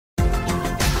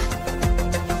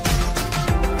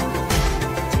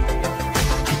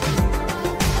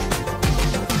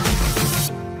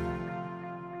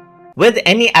with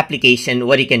any application,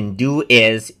 what you can do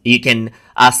is you can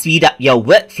speed up your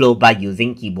workflow by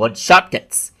using keyboard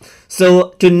shortcuts. So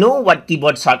to know what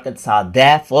keyboard shortcuts are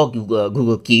there for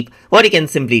Google Keep, what you can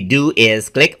simply do is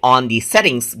click on the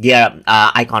settings gear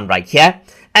icon right here,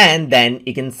 and then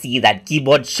you can see that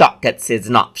keyboard shortcuts is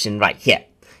an option right here.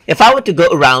 If I were to go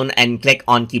around and click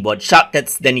on keyboard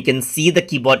shortcuts, then you can see the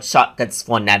keyboard shortcuts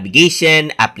for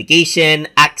navigation, application,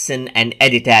 action, and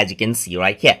editor, as you can see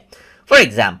right here. For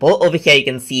example, over here you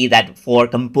can see that for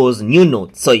compose new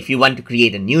note. So if you want to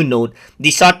create a new note,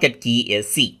 the shortcut key is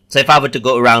C. So if I were to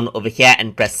go around over here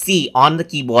and press C on the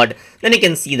keyboard, then you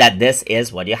can see that this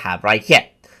is what you have right here.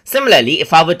 Similarly,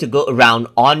 if I were to go around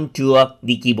onto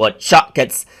the keyboard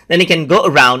shortcuts, then you can go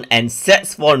around and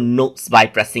search for notes by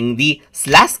pressing the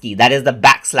slash key, that is the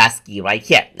backslash key right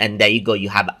here. And there you go, you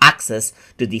have access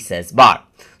to the search bar.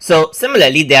 So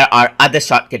similarly, there are other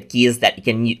shortcut keys that you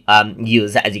can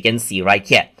use, as you can see right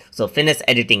here. So finish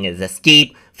editing is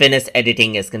escape, finish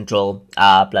editing is control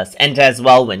plus enter as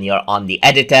well when you're on the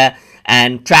editor.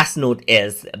 And trash note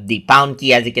is the pound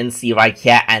key, as you can see right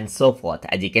here, and so forth,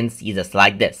 as you can see just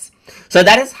like this. So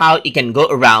that is how you can go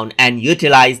around and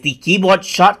utilize the keyboard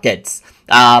shortcuts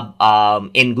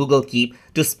in Google Keep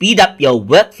to speed up your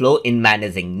workflow in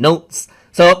managing notes.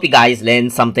 So hope you guys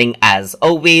learned something as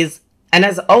always. And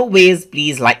as always,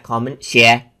 please like, comment,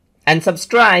 share, and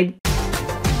subscribe.